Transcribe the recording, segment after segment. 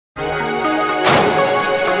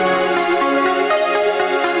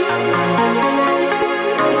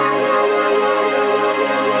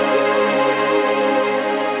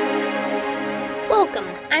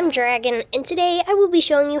Dragon, and today I will be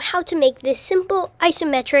showing you how to make this simple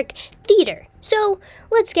isometric theater. So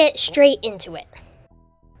let's get straight into it.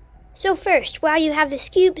 So first, while you have this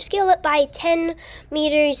cube, scale it by 10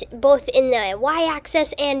 meters both in the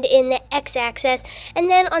y-axis and in the x-axis, and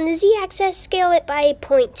then on the z-axis scale it by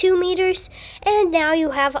 0.2 meters, and now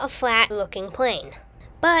you have a flat looking plane.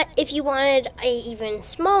 But if you wanted an even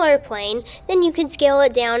smaller plane, then you could scale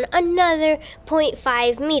it down another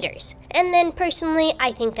 0.5 meters. And then personally,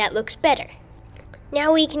 I think that looks better.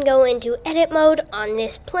 Now we can go into edit mode on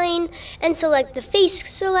this plane and select the face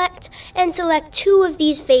select and select two of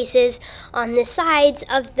these faces on the sides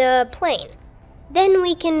of the plane. Then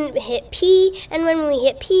we can hit P, and when we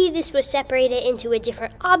hit P, this will separate it into a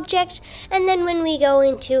different object. And then when we go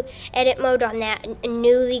into edit mode on that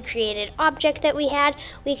newly created object that we had,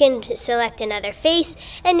 we can select another face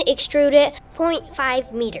and extrude it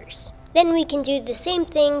 0.5 meters. Then we can do the same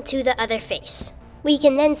thing to the other face. We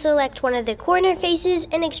can then select one of the corner faces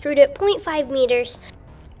and extrude it 0.5 meters.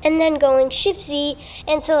 And then going Shift-Z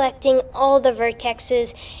and selecting all the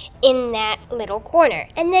vertexes in that little corner.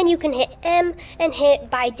 And then you can hit M and hit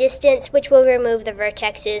by distance, which will remove the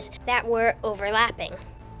vertexes that were overlapping.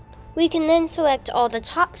 We can then select all the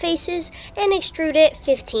top faces and extrude it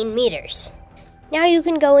 15 meters. Now you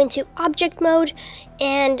can go into object mode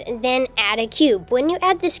and then add a cube. When you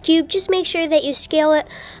add this cube, just make sure that you scale it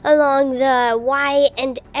along the Y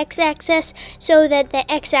and X axis so that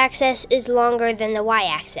the X axis is longer than the Y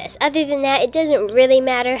axis. Other than that, it doesn't really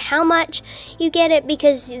matter how much you get it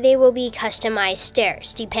because they will be customized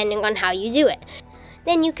stairs depending on how you do it.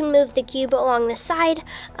 Then you can move the cube along the side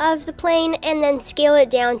of the plane and then scale it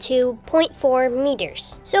down to 0.4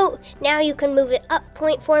 meters. So now you can move it up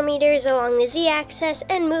 0.4 meters along the z-axis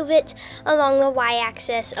and move it along the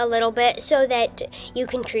y-axis a little bit so that you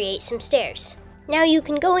can create some stairs. Now you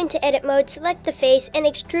can go into edit mode, select the face, and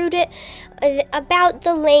extrude it about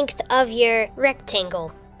the length of your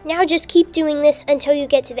rectangle. Now just keep doing this until you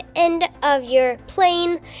get to the end of your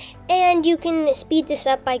plane, and you can speed this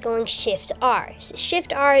up by going Shift-R.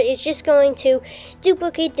 Shift-R is just going to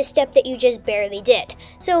duplicate the step that you just barely did.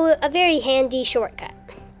 So a very handy shortcut.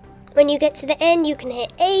 When you get to the end, you can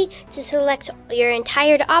hit A to select your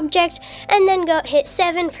entire object, and then go hit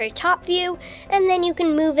 7 for top view, and then you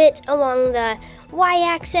can move it along the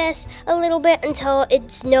y-axis a little bit until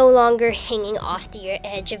it's no longer hanging off the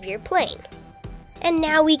edge of your plane. And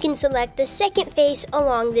now we can select the second face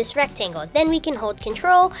along this rectangle. Then we can hold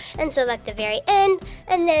Control and select the very end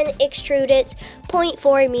and then extrude it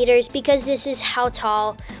 0.4 meters because this is how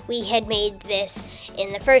tall we had made this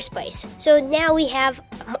in the first place. So now we have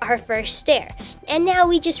our first stair. And now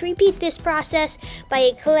we just repeat this process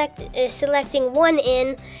by selecting one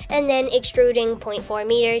in and then extruding 0.4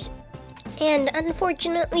 meters. And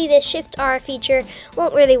unfortunately, the Shift-R feature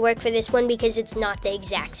won't really work for this one because it's not the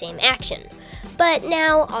exact same action. But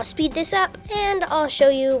now I'll speed this up and I'll show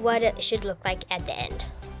you what it should look like at the end.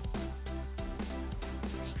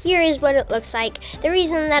 Here is what it looks like. The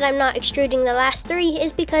reason that I'm not extruding the last three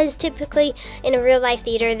is because typically in a real life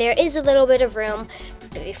theater there is a little bit of room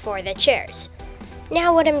for the chairs.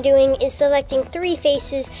 Now what I'm doing is selecting 3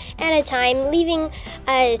 faces at a time, leaving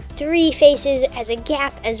 3 faces as a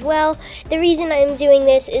gap as well. The reason I'm doing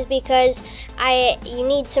this is because you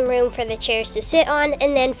need some room for the chairs to sit on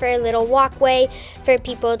and then for a little walkway for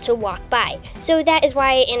people to walk by. So that is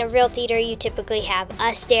why in a real theater you typically have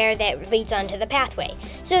a stair that leads onto the pathway.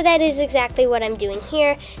 So that is exactly what I'm doing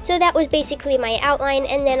here. So that was basically my outline,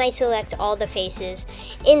 and then I select all the faces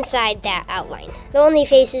inside that outline. The only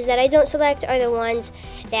faces that I don't select are the ones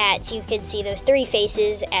that you could see those 3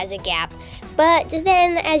 faces as a gap. But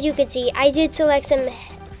then, as you could see, I did select some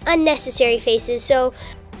unnecessary faces, so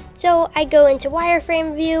I go into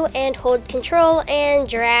wireframe view and hold Control and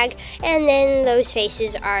drag, and then those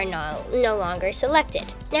faces are no longer selected.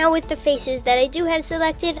 Now with the faces that I do have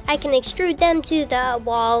selected, I can extrude them to the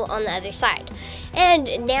wall on the other side.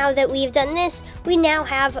 And now that we've done this, we now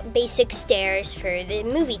have basic stairs for the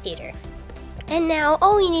movie theater. And now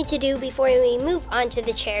all we need to do before we move on to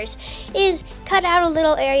the chairs is cut out a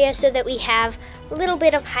little area so that we have a little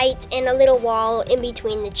bit of height and a little wall in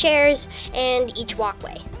between the chairs and each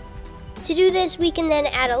walkway. To do this, we can then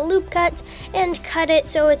add a loop cut and cut it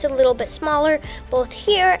so it's a little bit smaller, both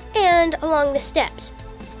here and along the steps.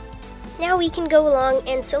 Now we can go along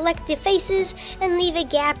and select the faces and leave a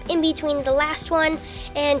gap in between the last one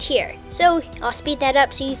and here. So I'll speed that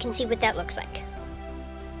up so you can see what that looks like.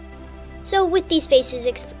 So with these faces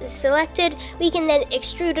selected, we can then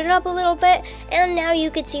extrude it up a little bit, and now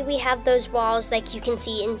you can see we have those walls like you can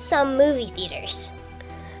see in some movie theaters.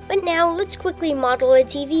 But now let's quickly model a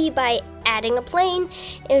TV by adding a plane,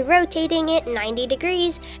 rotating it 90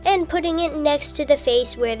 degrees, and putting it next to the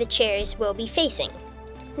face where the chairs will be facing.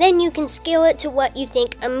 Then you can scale it to what you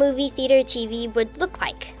think a movie theater TV would look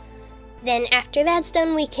like. Then after that's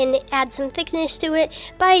done, we can add some thickness to it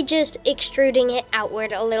by just extruding it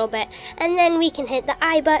outward a little bit. And then we can hit the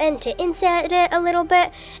I button to inset it a little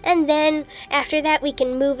bit. And then after that, we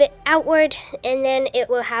can move it outward, and then it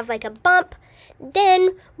will have like a bump.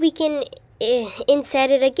 Then we can inset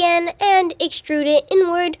it again and extrude it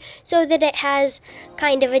inward so that it has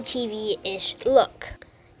kind of a TV-ish look.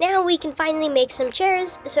 Now we can finally make some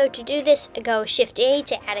chairs, so to do this, go Shift A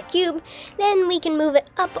to add a cube, then we can move it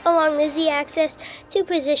up along the Z-axis to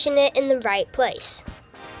position it in the right place.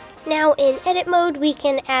 Now in edit mode, we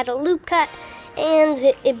can add a loop cut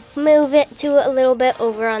and move it to a little bit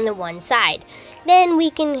over on the one side. Then we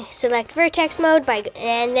can select vertex mode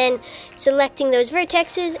and then selecting those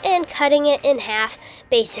vertexes and cutting it in half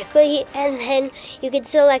basically, and then you can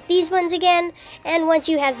select these ones again, and once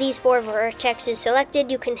you have these 4 vertexes selected,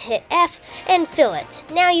 you can hit F and fill it.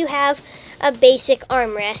 Now you have a basic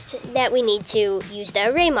armrest that we need to use the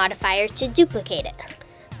array modifier to duplicate it.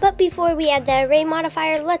 But before we add the array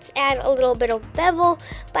modifier, let's add a little bit of bevel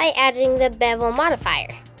by adding the bevel modifier.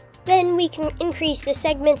 Then we can increase the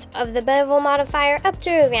segments of the bevel modifier up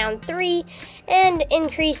to around 3 and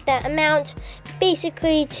increase the amount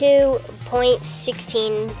basically to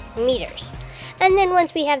 0.16 meters. And then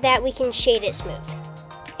once we have that, we can shade it smooth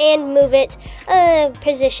and move it,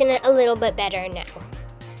 position it a little bit better now.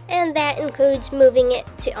 And that includes moving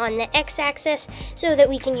it on the x-axis so that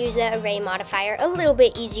we can use the array modifier a little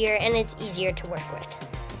bit easier and it's easier to work with.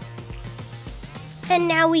 And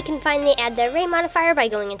now we can finally add the array modifier by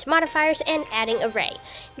going into modifiers and adding array.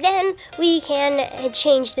 Then we can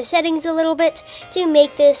change the settings a little bit to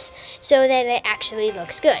make this so that it actually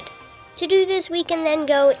looks good. To do this, we can then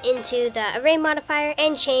go into the array modifier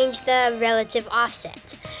and change the relative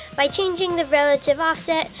offset. By changing the relative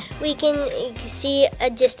offset, we can see a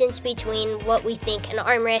distance between what we think an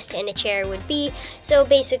armrest and a chair would be, so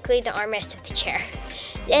basically the armrest of the chair.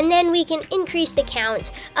 And then we can increase the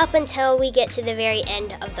count up until we get to the very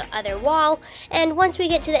end of the other wall. And once we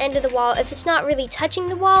get to the end of the wall, if it's not really touching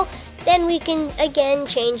the wall, then we can again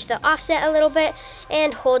change the offset a little bit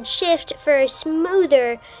and hold Shift for a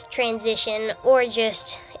smoother transition, or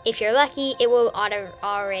just, if you're lucky, it will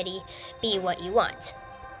already be what you want.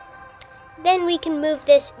 Then we can move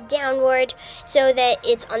this downward so that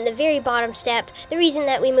it's on the very bottom step. The reason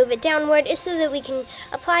that we move it downward is so that we can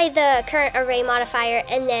apply the current array modifier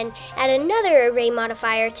and then add another array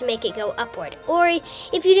modifier to make it go upward. Or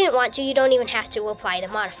if you didn't want to, you don't even have to apply the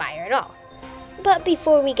modifier at all. But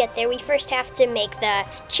before we get there, we first have to make the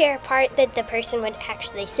chair part that the person would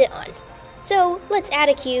actually sit on. So let's add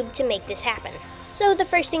a cube to make this happen. So the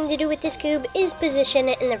first thing to do with this cube is position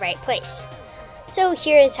it in the right place. So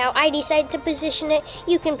here is how I decide to position it.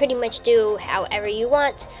 You can pretty much do however you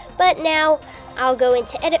want, but now I'll go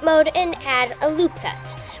into edit mode and add a loop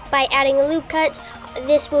cut. By adding a loop cut,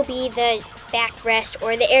 this will be the backrest,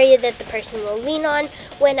 or the area that the person will lean on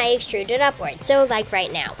when I extrude it upward, so like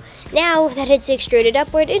right now. Now that it's extruded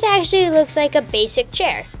upward, it actually looks like a basic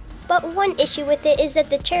chair. But one issue with it is that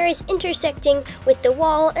the chair is intersecting with the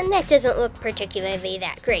wall, and that doesn't look particularly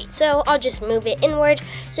that great. So I'll just move it inward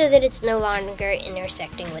so that it's no longer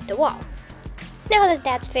intersecting with the wall. Now that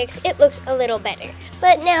that's fixed, it looks a little better.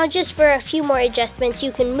 But now just for a few more adjustments,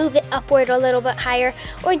 you can move it upward a little bit higher,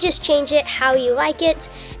 or just change it how you like it.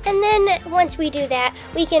 And then once we do that,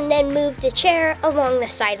 we can then move the chair along the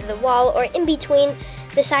side of the wall, or in between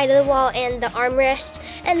the side of the wall and the armrest,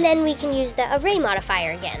 and then we can use the array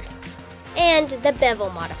modifier again, and the bevel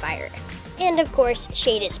modifier, and of course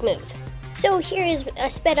shade it smooth. So here is a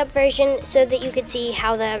sped up version so that you could see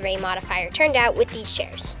how the array modifier turned out with these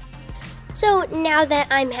chairs. So now that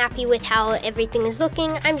I'm happy with how everything is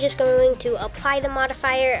looking, I'm just going to apply the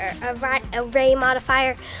modifier, or array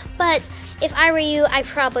modifier, but if I were you, I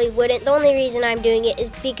probably wouldn't. The only reason I'm doing it is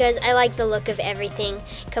because I like the look of everything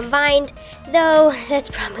combined, though that's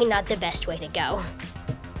probably not the best way to go.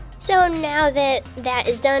 So now that that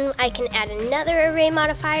is done, I can add another array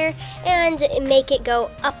modifier and make it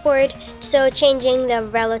go upward. So changing the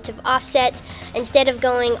relative offset, instead of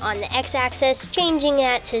going on the x-axis, changing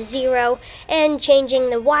that to 0, and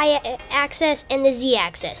changing the y-axis and the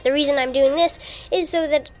z-axis. The reason I'm doing this is so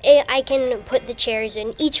that I can put the chairs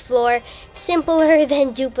in each floor, simpler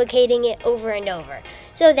than duplicating it over and over.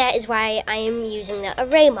 So that is why I am using the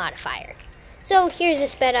array modifier. So here's a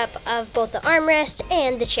sped up of both the armrest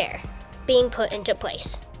and the chair being put into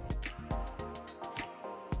place.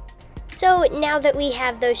 So now that we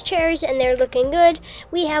have those chairs and they're looking good,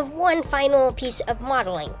 we have one final piece of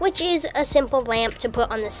modeling, which is a simple lamp to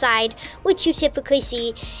put on the side, which you typically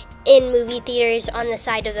see in movie theaters on the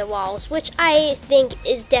side of the walls, which I think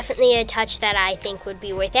is definitely a touch that I think would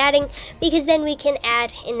be worth adding, because then we can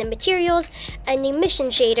add in the materials an emission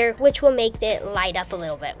shader, which will make it light up a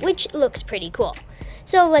little bit, which looks pretty cool.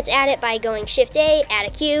 So let's add it by going Shift A, add a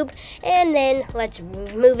cube, and then let's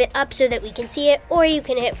move it up so that we can see it, or you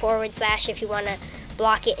can hit / if you want to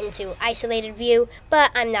block it into isolated view, but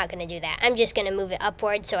I'm not going to do that. I'm just going to move it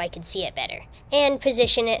upward so I can see it better, and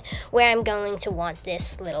position it where I'm going to want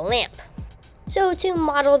this little lamp. So to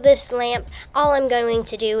model this lamp, all I'm going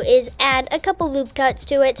to do is add a couple loop cuts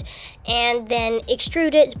to it, and then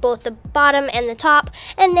extrude it, both the bottom and the top,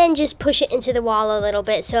 and then just push it into the wall a little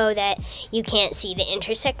bit so that you can't see the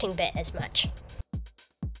intersecting bit as much.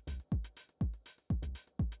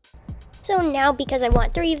 So now, because I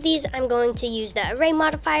want 3 of these, I'm going to use the array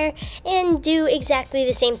modifier and do exactly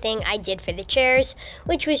the same thing I did for the chairs,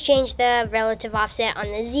 which was change the relative offset on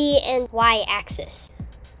the Z and Y axis.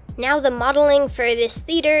 Now the modeling for this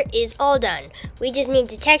theater is all done. We just need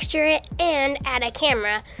to texture it and add a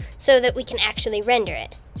camera so that we can actually render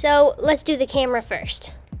it. So let's do the camera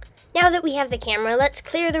first. Now that we have the camera, let's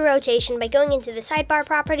clear the rotation by going into the sidebar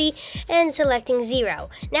property and selecting 0.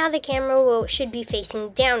 Now the camera should be facing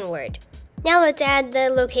downward. Now let's add the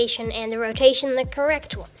location and the rotation, the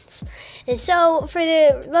correct ones. And so for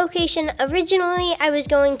the location, originally I was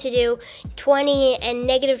going to do 20 and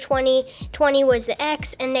 -20. 20 was the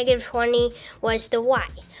X and -20 was the Y.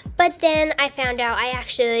 But then I found out I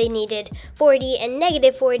actually needed 40 and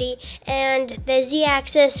 -40, and the Z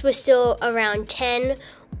axis was still around 10,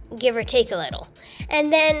 give or take a little.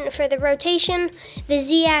 And then for the rotation, the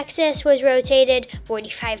Z-axis was rotated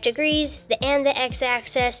 45 degrees, and the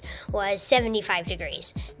X-axis was 75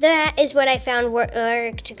 degrees. That is what I found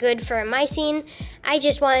worked good for my scene.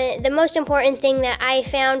 The most important thing that I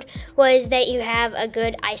found was that you have a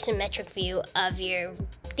good isometric view of your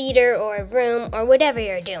theater or room or whatever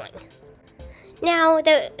you're doing. Now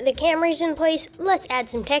the camera's in place, let's add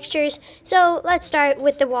some textures. So let's start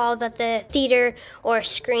with the wall that the theater or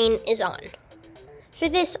screen is on. For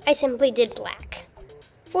this, I simply did black.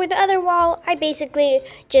 For the other wall, I basically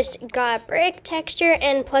just got brick texture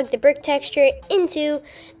and plugged the brick texture into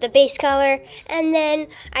the base color, and then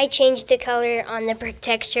I changed the color on the brick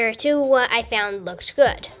texture to what I found looked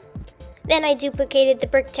good. Then I duplicated the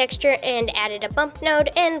brick texture and added a bump node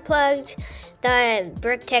and plugged the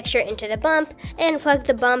brick texture into the bump and plugged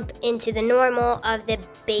the bump into the normal of the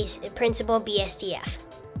base principal BSDF.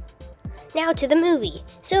 Now to the movie.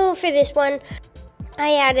 So for this one,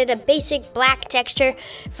 I added a basic black texture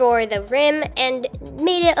for the rim and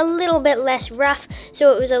made it a little bit less rough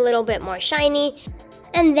so it was a little bit more shiny.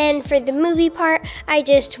 And then for the movie part, I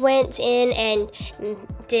just went in and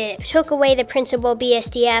took away the principal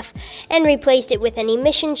BSDF and replaced it with an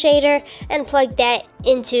emission shader and plugged that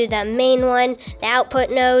into the main one, the output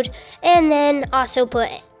node, and then also put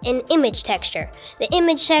an image texture. The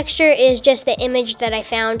image texture is just the image that I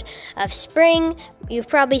found of spring. You've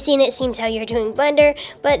probably seen it, seems how you're doing Blender,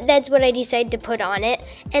 but that's what I decided to put on it.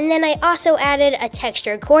 And then I also added a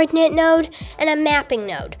texture coordinate node and a mapping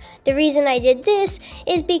node. The reason I did this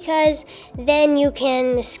is because then you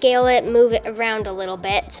can scale it, move it around a little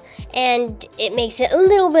bit, and it makes it a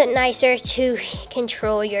little bit nicer to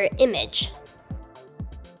control your image.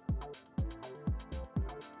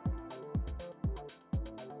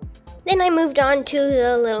 Then I moved on to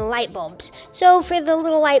the little light bulbs. So for the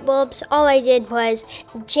little light bulbs, all I did was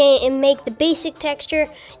make the basic texture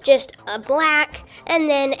just a black, and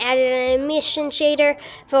then added an emission shader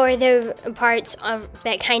for the parts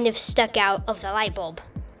that kind of stuck out of the light bulb.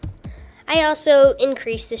 I also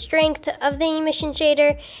increased the strength of the emission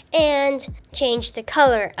shader and changed the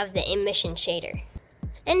color of the emission shader.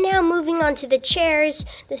 And now moving on to the chairs,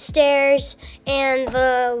 the stairs, and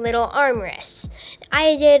the little armrests.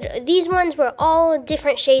 These ones were all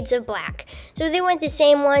different shades of black. So they weren't the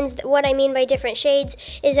same ones. What I mean by different shades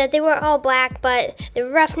is that they were all black, but the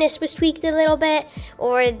roughness was tweaked a little bit,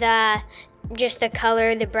 or just the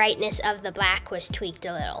color, the brightness of the black was tweaked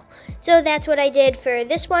a little. So that's what I did for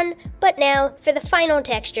this one, but now for the final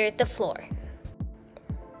texture, the floor.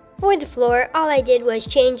 For the floor, all I did was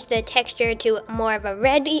change the texture to more of a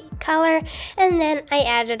red color, and then I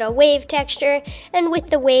added a wave texture, and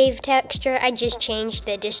with the wave texture, I just changed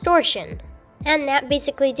the distortion. And that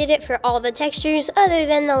basically did it for all the textures other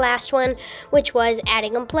than the last one, which was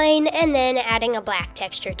adding a plane and then adding a black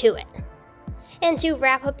texture to it. And to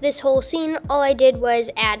wrap up this whole scene, all I did was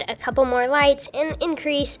add a couple more lights and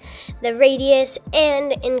increase the radius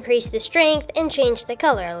and increase the strength and change the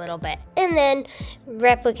color a little bit. And then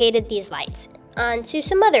replicated these lights onto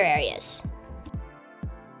some other areas.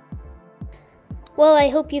 Well, I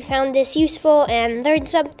hope you found this useful and learned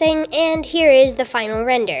something, and here is the final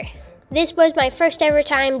render. This was my first ever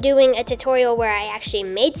time doing a tutorial where I actually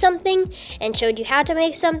made something and showed you how to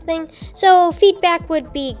make something, so feedback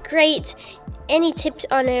would be great. Any tips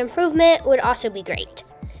on an improvement would also be great.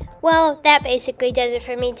 Well, that basically does it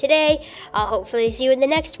for me today. I'll hopefully see you in the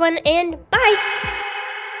next one, and bye!